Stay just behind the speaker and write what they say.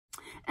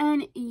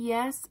And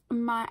yes,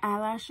 my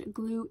eyelash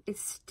glue is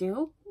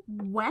still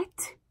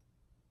wet.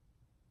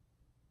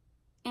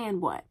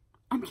 And what?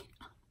 I'm kidding.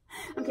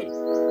 I'm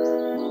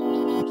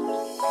kidding.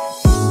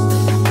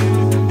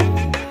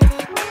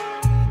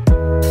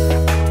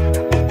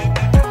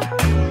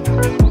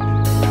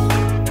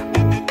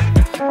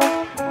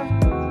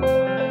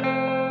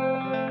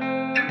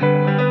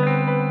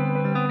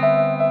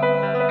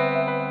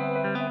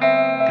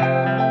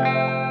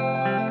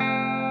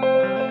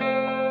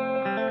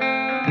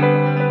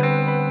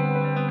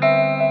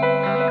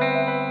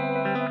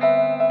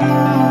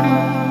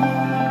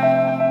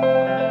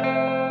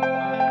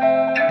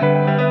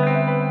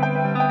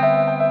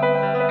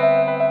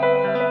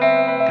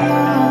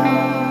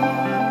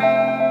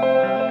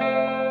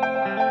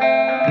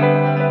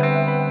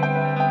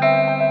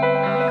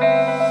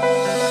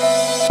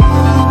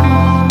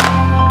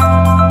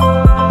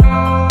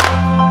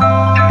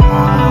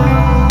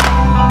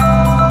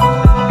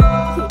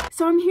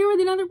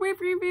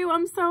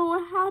 I'm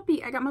so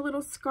happy. I got my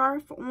little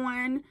scarf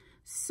on,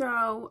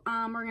 so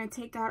we're gonna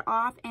take that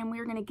off and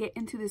we're gonna get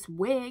into this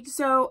wig.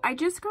 So I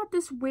just got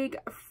this wig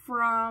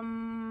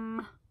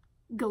from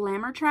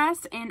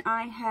GlamourTress and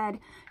I had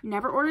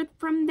never ordered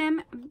from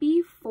them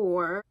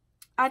before.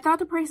 I thought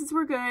the prices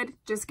were good,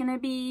 just gonna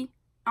be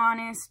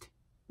honest.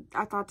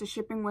 I thought the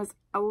shipping was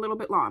a little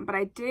bit long, but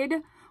I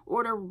did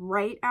order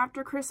right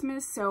after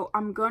Christmas, so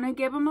I'm gonna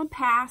give them a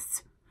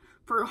pass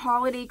for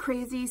holiday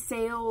crazy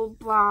sale,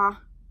 blah.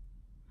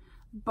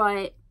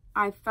 But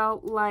I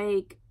felt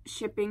like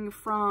shipping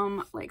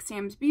from like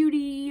Sam's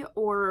Beauty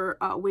or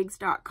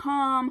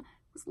wigs.com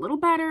was a little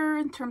better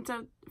in terms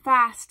of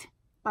fast,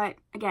 but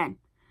again,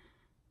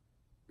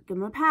 give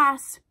them a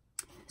pass.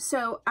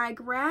 So I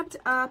grabbed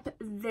up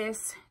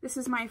this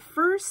is my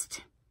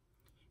first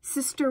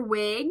sister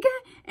wig,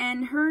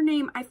 and her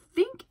name I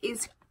think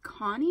is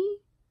Connie.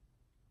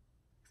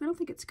 I don't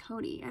think it's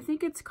Cody, I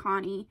think it's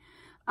Connie.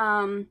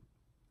 And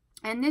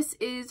this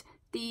is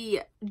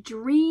the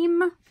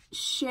Dream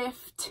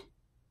Shift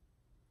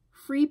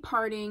Free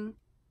Parting.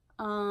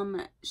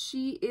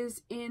 She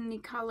is in the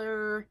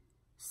color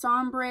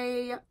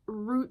Sombre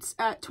Roots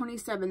at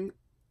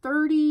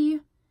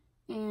 2730,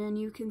 and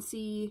you can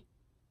see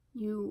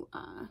you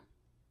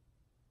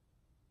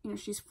know,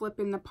 she's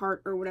flipping the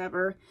part or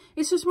whatever.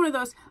 It's just one of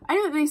those, I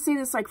know they say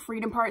this like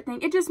freedom part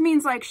thing, it just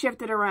means like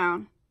shift it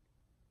around,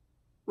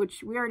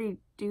 which we already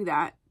do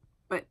that,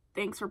 but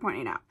thanks for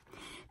pointing it out.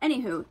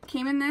 Anywho,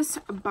 came in this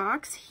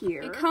box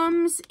here. It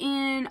comes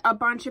in a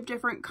bunch of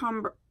different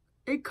colors.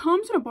 It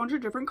comes in a bunch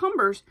of different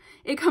colors,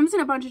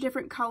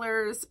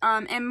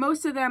 and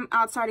most of them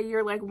outside of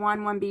your like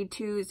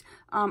 1B2s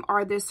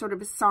are this sort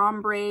of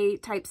sombre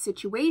type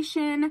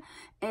situation.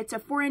 It's a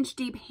 4-inch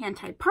deep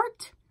hand-tied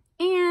part,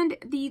 and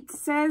it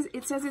says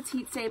it's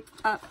heat safe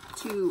up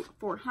to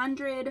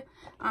 400.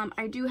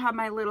 I do have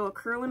my little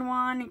curling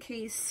wand in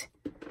case,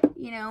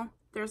 you know,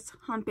 there's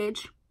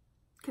humpage,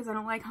 because I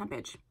don't like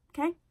humpage.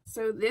 Okay,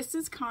 so this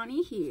is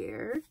Connie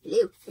here.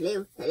 Hello,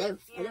 hello, hello,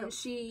 hello.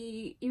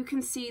 And you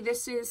can see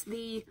this is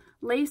the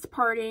lace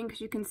parting,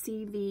 because you can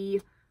see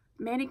the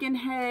mannequin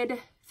head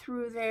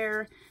through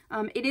there.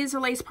 It is a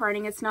lace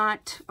parting, it's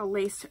not a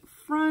lace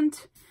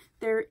front.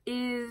 There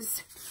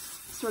is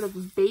sort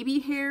of baby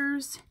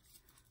hairs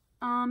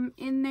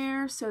in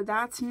there, so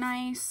that's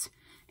nice.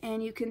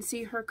 And you can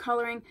see her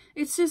coloring.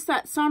 It's just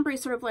that sombre,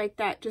 sort of like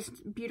that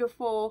just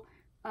beautiful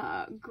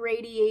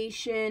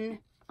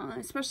gradation.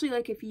 Especially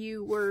like if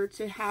you were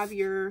to have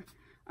your,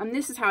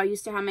 this is how I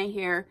used to have my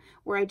hair,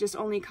 where I just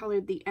only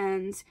colored the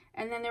ends,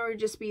 and then there would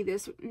just be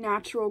this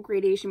natural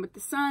gradation with the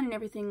sun and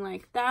everything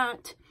like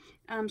that.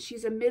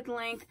 She's a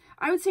mid-length.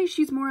 I would say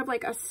she's more of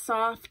like a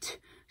soft,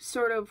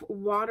 sort of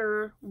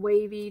water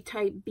wavy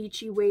type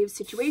beachy wave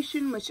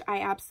situation, which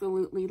I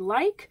absolutely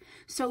like.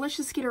 So let's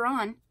just get her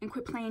on and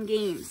quit playing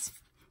games,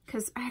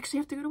 because I actually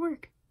have to go to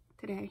work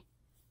today.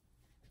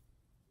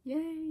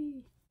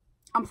 Yay.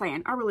 I'm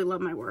playing. I really love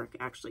my work,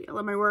 actually. I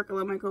love my work. I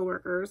love my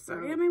coworkers. So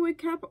I have my wig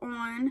cap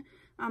on.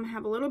 I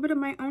have a little bit of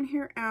my own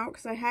hair out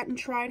because I hadn't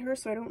tried her,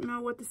 so I don't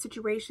know what the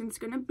situation's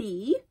going to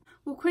be.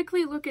 We'll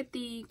quickly look at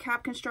the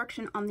cap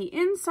construction on the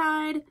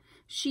inside.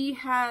 She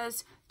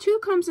has 2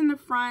 combs in the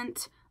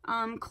front,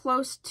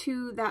 close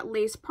to that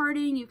lace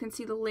parting. You can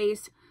see the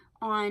lace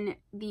on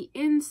the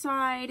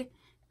inside.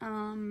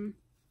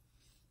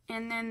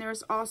 And then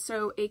there's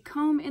also a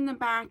comb in the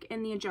back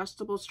and the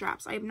adjustable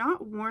straps. I have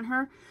not worn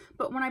her,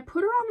 but when I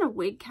put her on the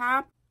wig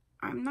cap,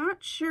 I'm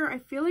not sure. I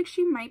feel like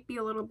she might be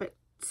a little bit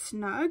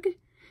snug,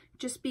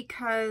 just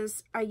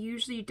because I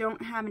usually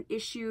don't have an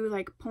issue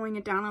like pulling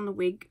it down on the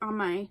wig, on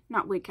my,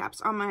 not wig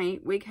caps, on my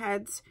wig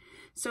heads.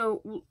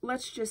 So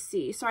let's just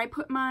see. So I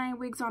put my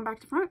wigs on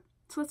back to front,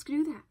 so let's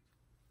do that.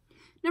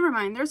 Never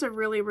mind, there's a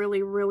really,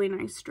 really, really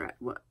nice strap.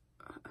 What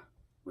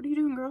are you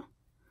doing, girl?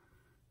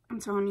 I'm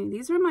telling you,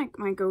 these are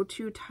my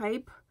go-to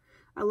type.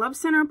 I love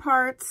center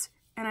parts,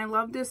 and I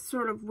love this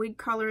sort of wig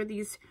color,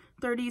 these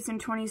 30s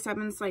and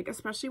 27s, like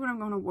especially when I'm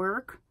going to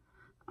work.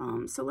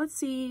 So let's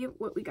see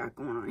what we got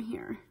going on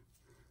here.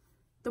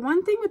 The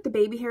one thing with the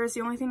baby hairs,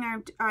 the only thing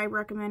I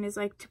recommend is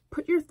like to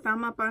put your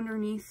thumb up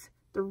underneath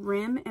the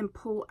rim and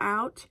pull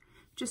out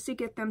just to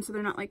get them so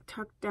they're not like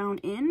tucked down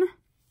in.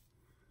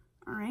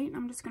 All right,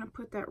 I'm just gonna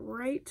put that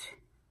right.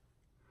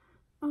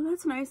 Oh,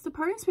 that's nice. The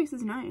parting space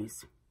is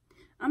nice.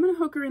 I'm gonna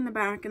hook her in the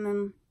back and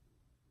then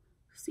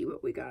see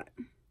what we got.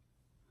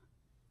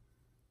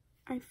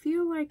 I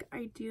feel like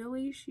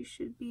ideally she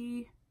should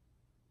be,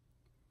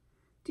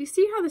 do you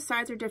see how the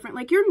sides are different?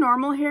 Like your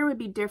normal hair would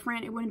be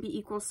different. It wouldn't be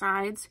equal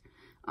sides.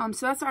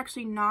 So that's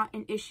actually not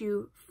an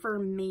issue for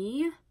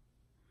me,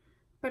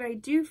 but I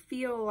do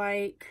feel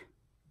like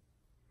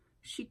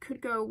she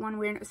could go one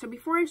way. So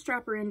before I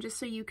strap her in, just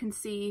so you can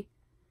see,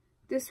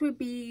 this would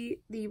be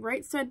the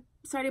right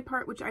sided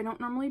part, which I don't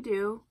normally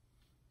do,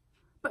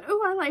 but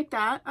oh, I like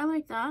that. I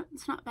like that.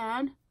 It's not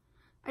bad.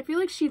 I feel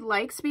like she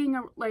likes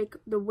being like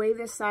the way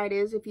this side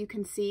is. If you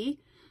can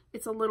see,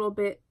 it's a little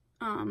bit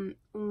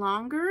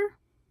longer.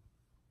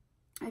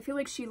 I feel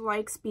like she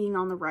likes being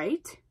on the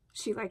right.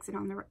 She likes it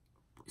on the right.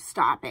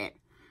 Stop it.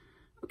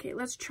 Okay,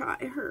 let's try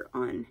her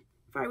on.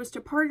 If I was to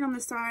part it on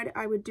the side,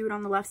 I would do it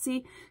on the left.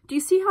 See, do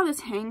you see how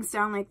this hangs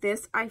down like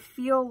this? I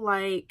feel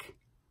like,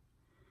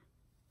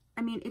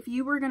 I mean, if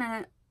you were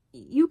gonna,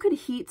 you could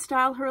heat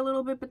style her a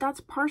little bit, but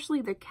that's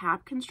partially the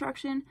cap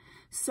construction.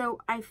 So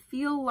I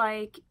feel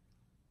like,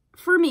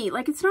 for me,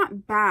 like it's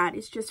not bad.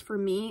 It's just for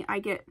me, I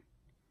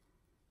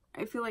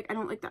feel like I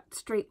don't like that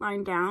straight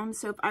line down.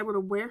 So if I were to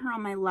wear her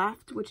on my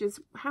left, which is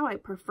how I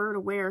prefer to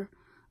wear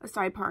a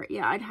side part,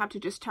 yeah, I'd have to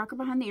just tuck her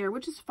behind the ear,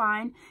 which is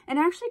fine. And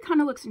it actually kind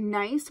of looks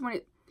nice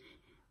when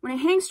it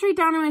hangs straight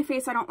down on my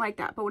face. I don't like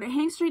that, but when it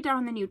hangs straight down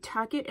and then you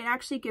tuck it, it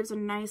actually gives a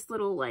nice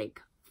little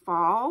like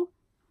fall.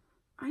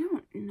 I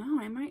don't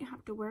know, I might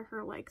have to wear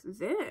her like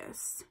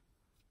this.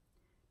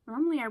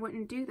 Normally I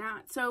wouldn't do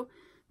that. So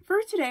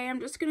for today, I'm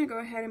just gonna go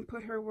ahead and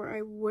put her where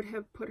I would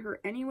have put her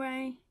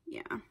anyway.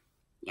 Yeah.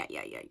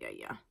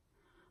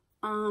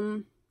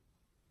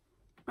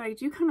 But I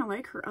do kind of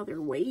like her other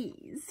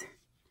ways.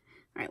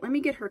 All right, let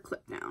me get her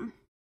clip down.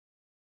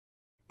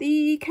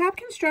 The cap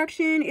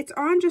construction, it's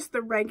on just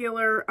the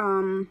regular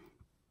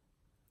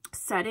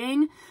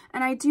setting,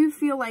 and I do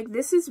feel like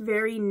this is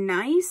very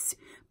nice,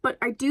 but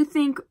I do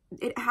think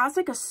it has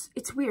like a,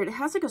 it's weird, it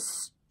has like a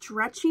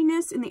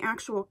stretchiness in the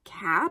actual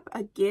cap,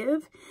 a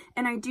give,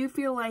 and I do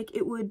feel like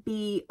it would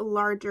be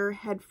larger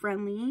head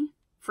friendly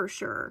for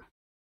sure.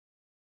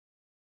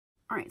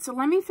 All right, so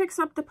let me fix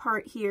up the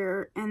part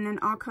here and then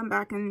I'll come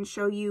back and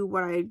show you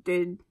what I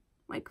did,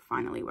 like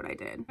finally what I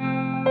did.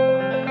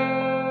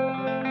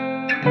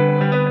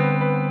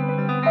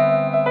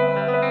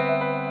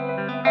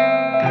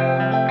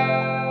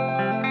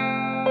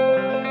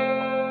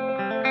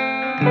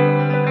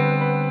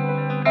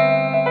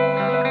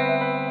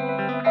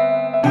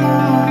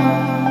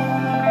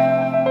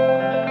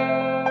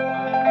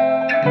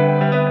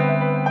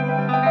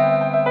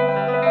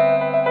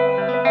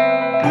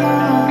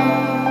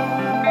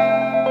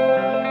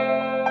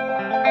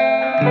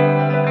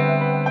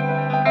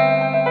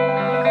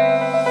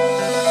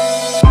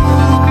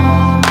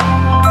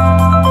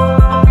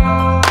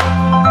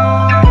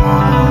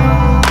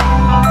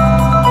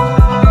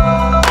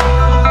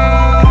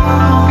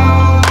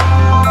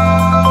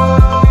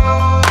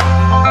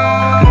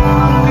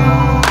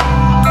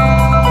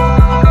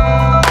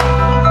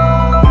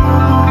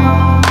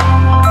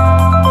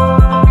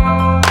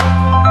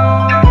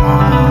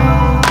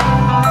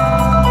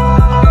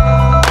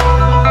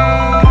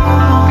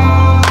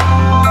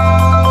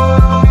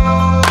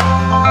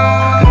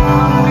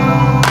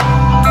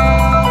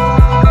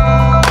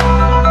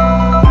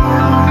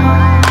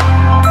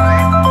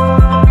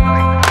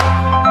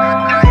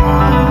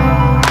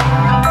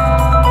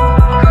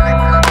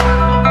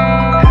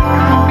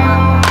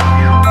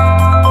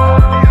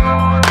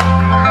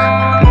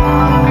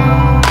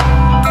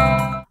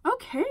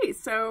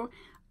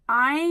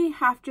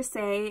 To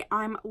say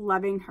I'm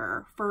loving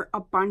her for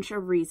a bunch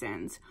of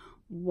reasons.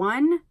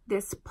 One,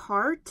 this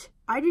part,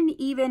 I didn't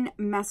even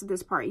mess with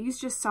this part. You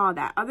just saw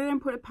that. Other than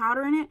put a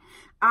powder in it,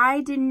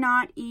 I did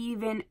not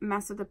even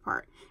mess with the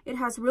part. It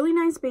has really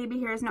nice baby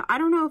hairs. Now, I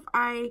don't know if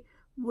I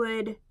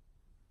would,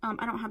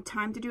 I don't have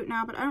time to do it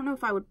now, but I don't know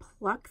if I would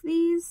pluck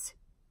these.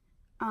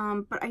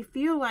 But I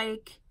feel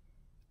like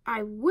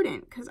I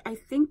wouldn't because I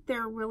think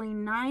they're really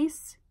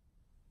nice.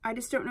 I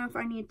just don't know if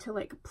I need to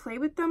like play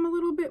with them a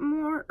little bit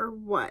more or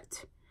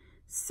what.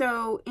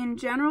 So in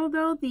general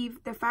though,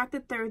 the fact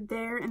that they're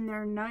there and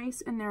they're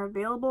nice and they're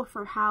available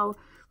for how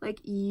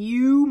like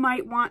you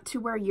might want to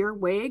wear your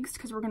wigs,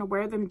 because we're going to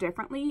wear them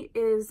differently,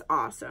 is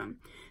awesome.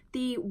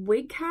 The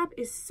wig cap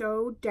is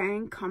so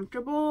dang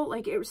comfortable.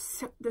 Like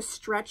it's the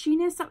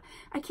stretchiness of,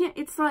 I can't,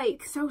 it's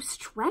like so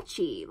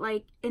stretchy,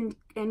 like and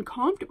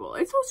comfortable.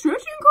 It's so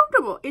stretchy and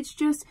comfortable. It's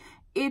just,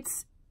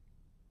 it's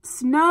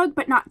snug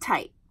but not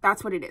tight.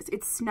 That's what it is.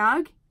 It's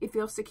snug. It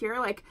feels secure.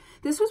 Like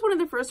this was one of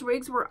the first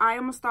wigs where I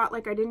almost thought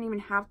like I didn't even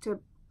have to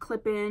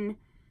clip in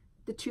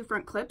the two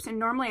front clips. And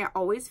normally I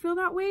always feel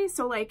that way.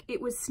 So like it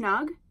was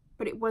snug,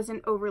 but it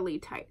wasn't overly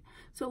tight.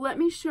 So let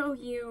me show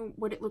you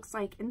what it looks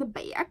like in the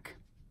back.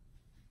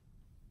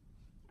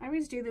 I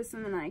always do this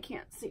and then I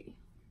can't see.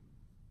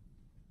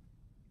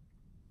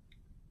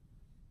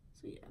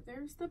 So yeah,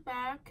 there's the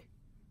back.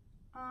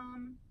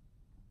 I'm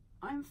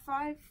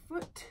 5'6.5".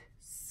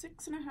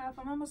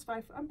 I'm almost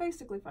 5. I'm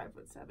basically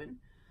 5'7".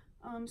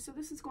 So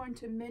this is going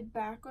to mid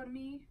back on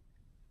me.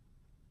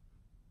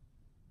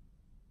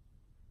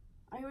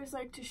 I always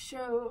like to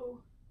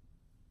show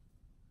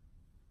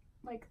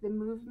like the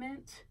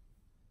movement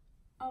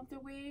of the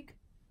wig.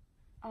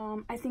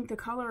 I think the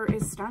color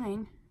is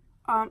stunning.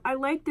 I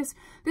like this.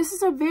 This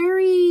is a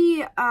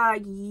very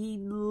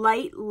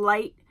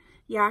light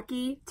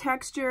yaki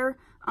texture.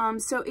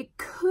 So it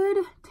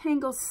could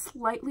tangle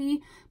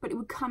slightly, but it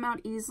would come out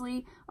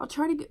easily. I'll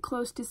try to get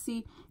close to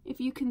see if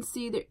you can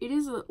see that it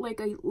is like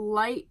a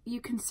light,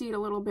 you can see it a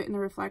little bit in the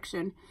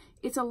reflection.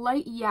 It's a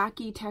light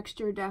yaki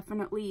texture,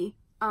 definitely.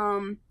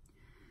 And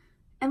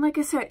like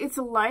I said, it's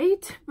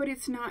light, but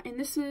it's not, and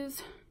this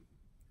is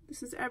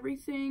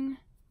everything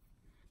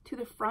to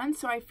the front,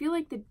 so I feel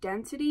like the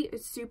density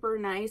is super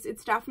nice.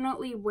 It's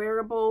definitely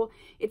wearable,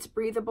 it's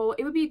breathable.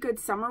 It would be a good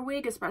summer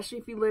wig, especially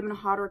if you live in a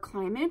hotter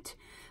climate,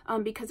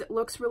 because it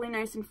looks really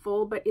nice and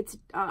full, but it's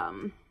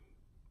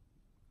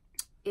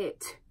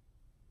it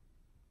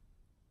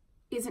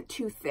isn't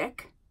too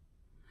thick.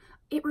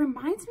 It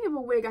reminds me of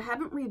a wig, I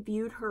haven't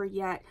reviewed her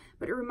yet,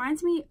 but it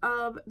reminds me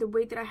of the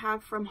wig that I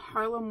have from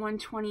Harlem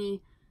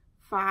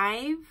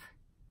 125.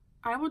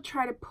 I will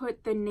try to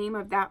put the name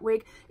of that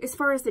wig. As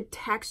far as the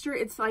texture,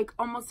 it's like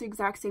almost the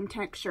exact same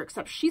texture,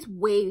 except she's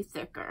way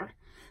thicker.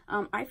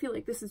 I feel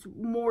like this is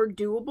more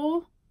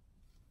doable.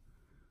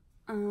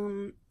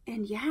 And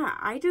yeah,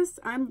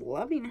 I'm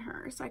loving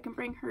her. So I can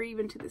bring her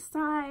even to the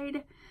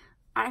side.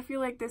 I feel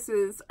like this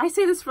is, I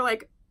say this for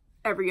like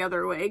every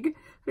other wig,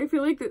 but I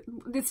feel like that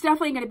it's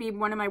definitely going to be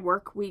one of my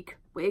work week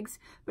wigs,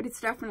 but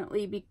it's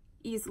definitely be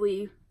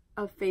easily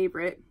a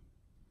favorite.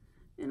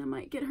 And I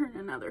might get her in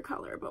another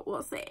color, but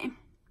we'll see.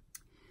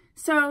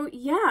 So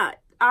yeah,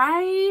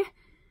 I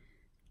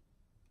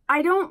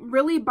don't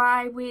really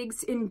buy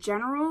wigs in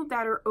general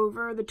that are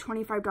over the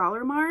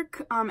 $25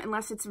 mark,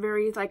 unless it's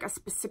very like a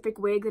specific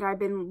wig that I've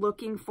been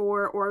looking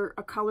for or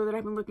a color that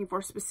I've been looking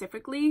for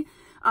specifically.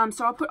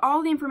 So I'll put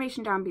all the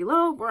information down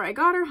below, where I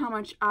got her, how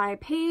much I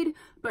paid,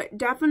 but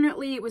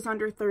definitely it was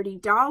under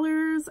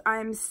 $30.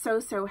 I'm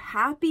so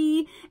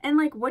happy. And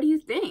like, what do you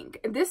think?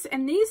 This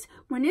and these,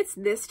 when it's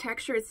this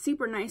texture, it's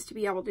super nice to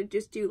be able to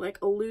just do like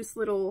a loose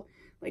little,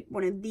 like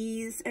one of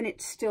these, and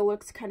it still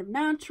looks kind of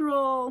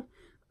natural.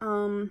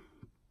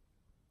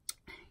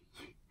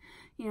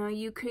 You know,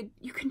 you can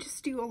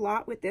just do a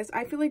lot with this.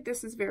 I feel like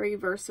this is very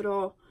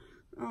versatile.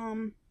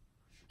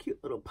 Cute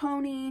little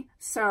pony.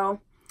 So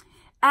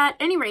at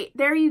any rate,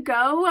 there you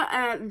go.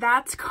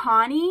 That's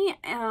Connie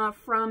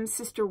from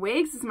Sister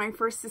Wigs. This is my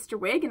first Sister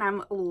Wig, and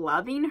I'm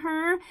loving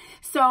her.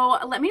 So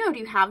let me know, do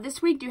you have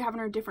this wig? Do you have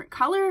her in a different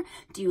color?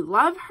 Do you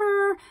love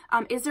her?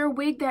 Is there a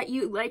wig that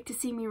you'd like to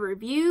see me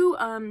review?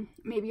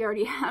 Maybe you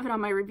already have it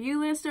on my review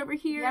list over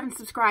here. If you haven't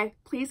subscribed,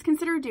 please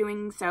consider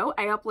doing so.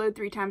 I upload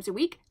 3 times a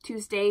week,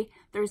 Tuesday,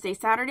 Thursday,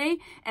 Saturday,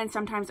 and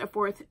sometimes a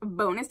 4th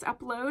bonus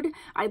upload.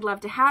 I'd love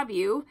to have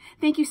you.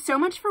 Thank you so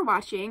much for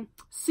watching.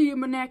 See you in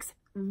my next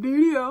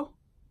video.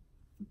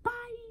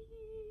 Bye.